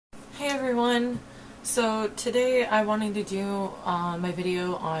everyone! So today I wanted to do my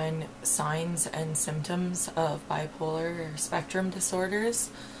video on signs and symptoms of bipolar spectrum disorders.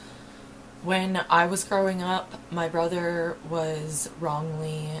 When I was growing up, my brother was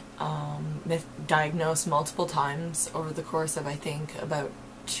wrongly diagnosed multiple times over the course of, I think, about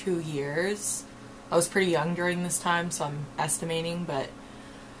 2 years. I was pretty young during this time, so I'm estimating, but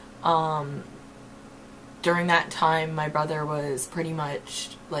during that time, my brother was pretty much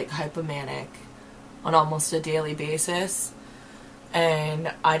like hypomanic on almost a daily basis,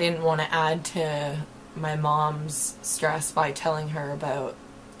 and I didn't want to add to my mom's stress by telling her about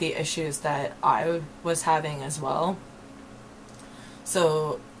the issues that I was having as well.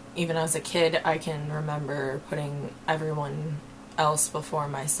 So even as a kid, I can remember putting everyone else before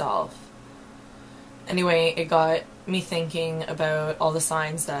myself. Anyway, it got me thinking about all the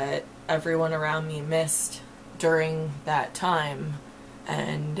signs that everyone around me missed during that time,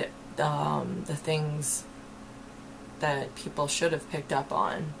 and the things that people should have picked up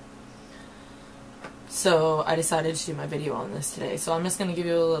on. So I decided to do my video on this today. So I'm just going to give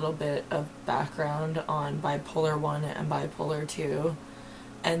you a little bit of background on Bipolar I and Bipolar II,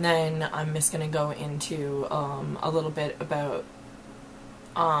 and then I'm just going to go into a little bit about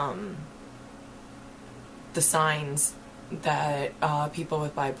the signs that people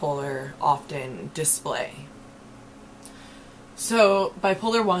with bipolar often display. So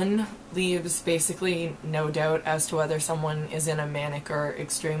Bipolar I leaves basically no doubt as to whether someone is in a manic or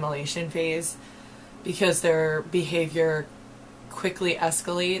extreme elation phase, because their behavior quickly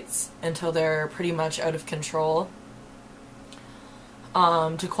escalates until they're pretty much out of control.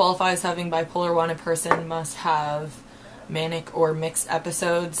 To qualify as having Bipolar I, a person must have manic or mixed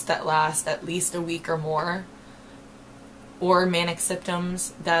episodes that last at least a week or more, or manic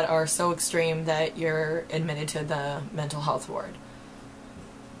symptoms that are so extreme that you're admitted to the mental health ward.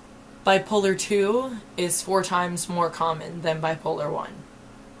 Bipolar II is 4 times more common than Bipolar I.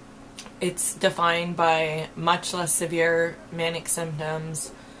 It's defined by much less severe manic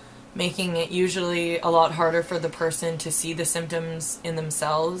symptoms, making it usually a lot harder for the person to see the symptoms in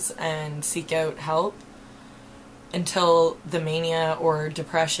themselves and seek out help until the mania or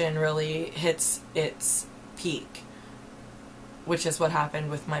depression really hits its peak, which is what happened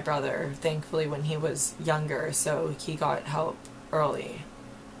with my brother, thankfully, when he was younger, so he got help early.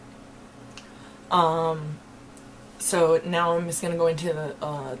 So now I'm just going to go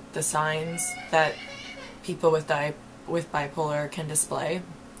into the signs that people with bipolar can display.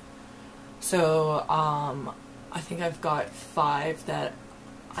 So I think I've got 5 that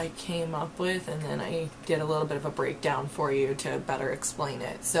I came up with, and then I did a little bit of a breakdown for you to better explain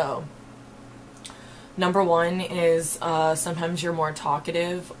it. So number 1 is sometimes you're more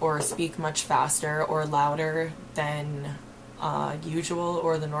talkative or speak much faster or louder than usual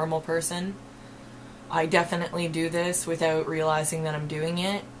or the normal person. I definitely do this without realizing that I'm doing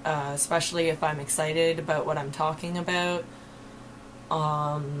it, especially if I'm excited about what I'm talking about,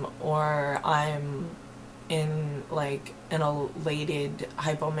 or I'm in like an elated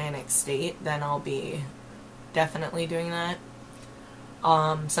hypomanic state, then I'll be definitely doing that.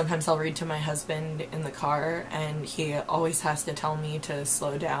 Sometimes I'll read to my husband in the car, and he always has to tell me to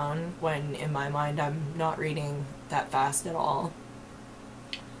slow down when in my mind I'm not reading that fast at all.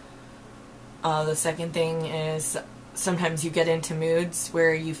 The second thing is sometimes you get into moods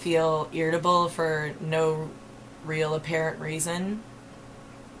where you feel irritable for no real apparent reason.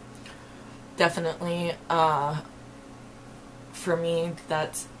 Definitely, for me,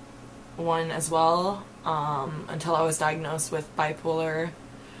 that's one as well. Until I was diagnosed with Bipolar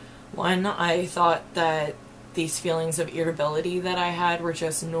I, I thought that these feelings of irritability that I had were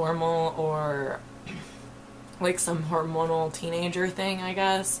just normal, or like some hormonal teenager thing, I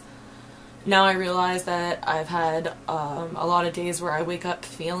guess. Now I realize that I've had a lot of days where I wake up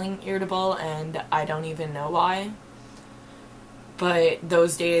feeling irritable and I don't even know why. But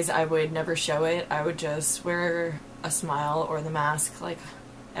those days I would never show it. I would just wear a smile or the mask like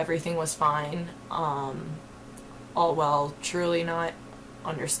everything was fine, all while truly not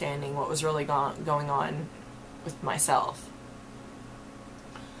understanding what was really going on with myself.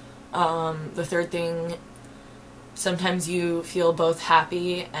 The third thing, sometimes you feel both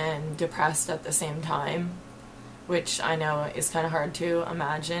happy and depressed at the same time, which I know is kind of hard to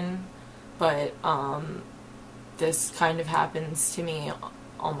imagine, but this kind of happens to me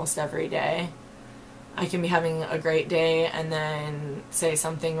almost every day. I can be having a great day, and then say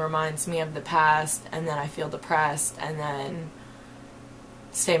something reminds me of the past, and then I feel depressed, and then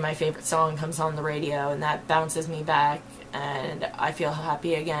say my favorite song comes on the radio, and that bounces me back, and I feel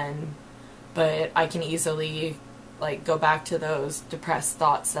happy again. But I can easily like go back to those depressed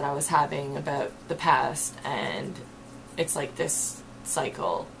thoughts that I was having about the past, and it's like this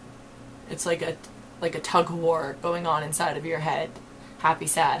cycle. It's like a tug of war going on inside of your head. Happy,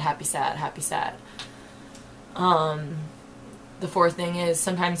 sad, happy, sad, happy, sad. The fourth thing is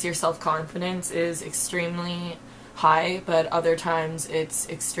sometimes your self-confidence is extremely high, but other times it's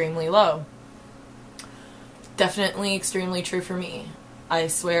extremely low. Definitely extremely true for me. I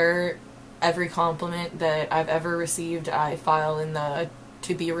swear every compliment that I've ever received I file in the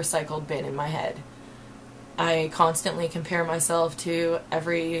to be recycled bin in my head. I constantly compare myself to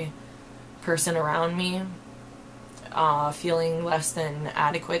every person around me, feeling less than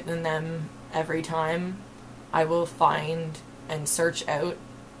adequate than them every time. I will find and search out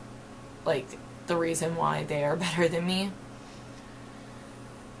like the reason why they are better than me.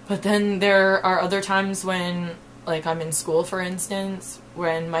 But then there are other times when, like, I'm in school, for instance,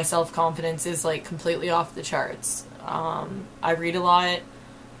 when my self-confidence is like completely off the charts. I read a lot.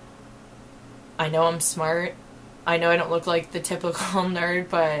 I know I'm smart. I know I don't look like the typical nerd,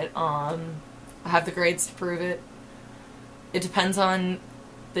 but I have the grades to prove it. It depends on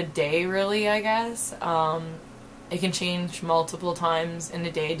the day, really, I guess. It can change multiple times in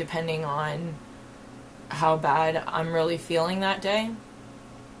a day depending on how bad I'm really feeling that day.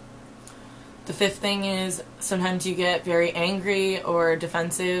 The fifth thing is sometimes you get very angry or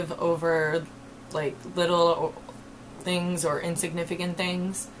defensive over like little things or insignificant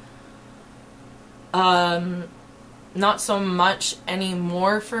things. Not so much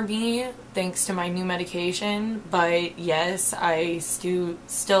anymore for me, thanks to my new medication, but yes, I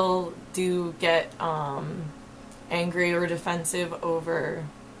still do get angry or defensive over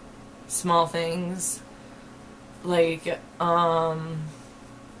small things, like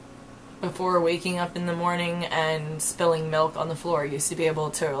before waking up in the morning and spilling milk on the floor used to be able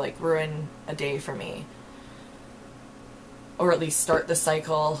to like ruin a day for me, or at least start the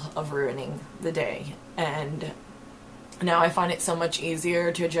cycle of ruining the day. And now I find it so much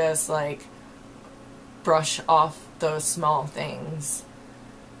easier to just like brush off those small things.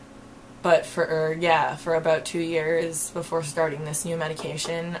 But for about 2 years before starting this new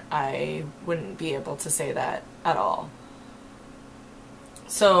medication, I wouldn't be able to say that at all.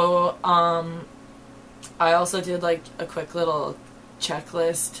 So, I also did like a quick little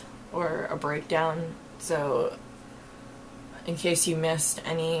checklist or a breakdown. So, in case you missed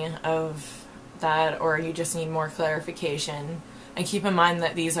any of that or you just need more clarification, and keep in mind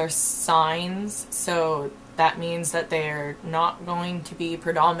that these are signs, so that means that they're not going to be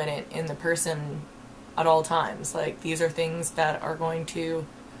predominant in the person at all times. Like, these are things that are going to,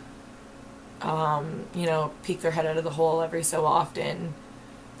 peek their head out of the hole every so often,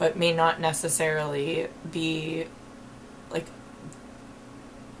 but may not necessarily be, like,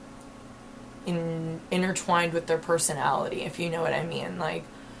 intertwined with their personality, if you know what I mean. Like,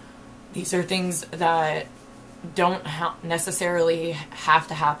 these are things that don't necessarily have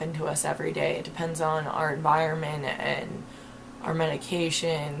to happen to us every day. It depends on our environment and our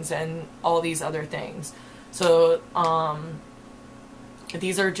medications and all these other things. So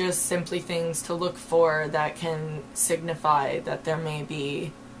these are just simply things to look for that can signify that there may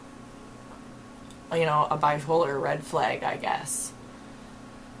be, a bipolar red flag, I guess.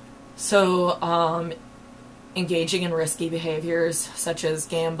 So engaging in risky behaviors such as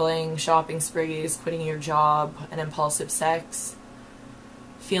gambling, shopping sprees, quitting your job, and impulsive sex.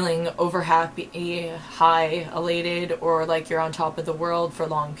 Feeling over happy, high, elated, or like you're on top of the world for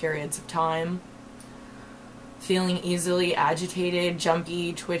long periods of time. Feeling easily agitated,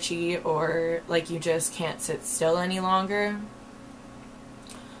 jumpy, twitchy, or like you just can't sit still any longer.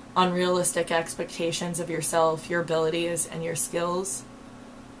 Unrealistic expectations of yourself, your abilities, and your skills.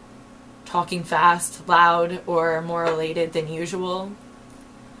 Talking fast, loud, or more elated than usual.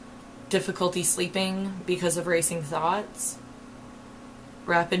 Difficulty sleeping because of racing thoughts.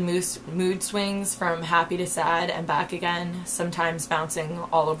 Rapid mood swings from happy to sad and back again, sometimes bouncing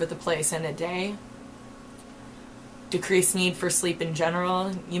all over the place in a day. Decreased need for sleep in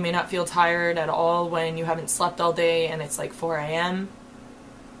general. You may not feel tired at all when you haven't slept all day and it's like 4 a.m.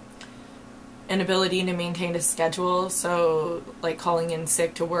 Inability to maintain a schedule, so like calling in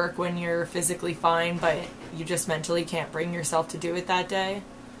sick to work when you're physically fine but you just mentally can't bring yourself to do it that day.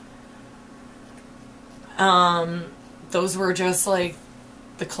 Those were just like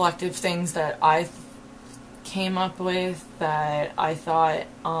the collective things that I came up with that I thought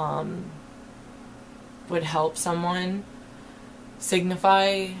would help someone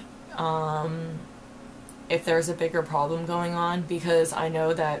signify if there's a bigger problem going on, because I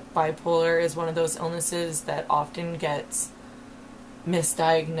know that bipolar is one of those illnesses that often gets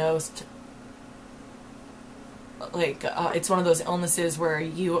misdiagnosed like, it's one of those illnesses where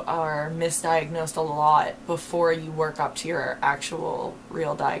you are misdiagnosed a lot before you work up to your actual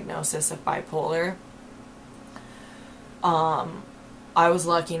real diagnosis of bipolar. I was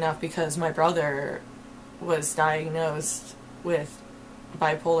lucky enough because my brother was diagnosed with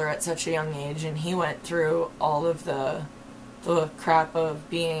bipolar at such a young age, and he went through all of the crap of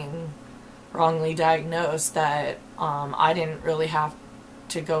being wrongly diagnosed that I didn't really have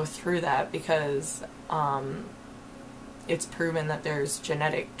to go through that, because it's proven that there's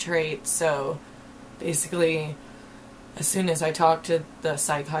genetic traits. So basically, as soon as I talked to the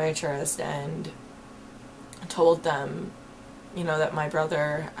psychiatrist and told them, you know, that my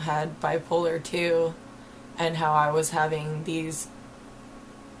brother had bipolar too, and how I was having these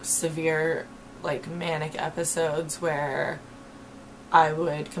severe, like, manic episodes where I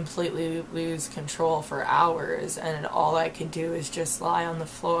would completely lose control for hours, and all I could do is just lie on the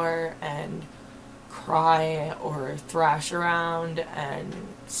floor and cry or thrash around and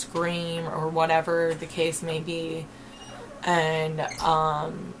scream or whatever the case may be. And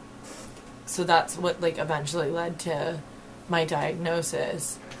so that's what, like, eventually led to my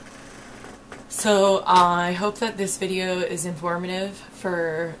diagnosis. So I hope that this video is informative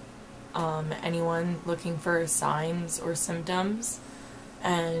for anyone looking for signs or symptoms.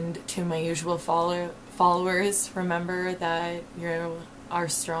 And to my usual followers, remember that you are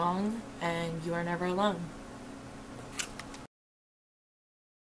strong and you are never alone.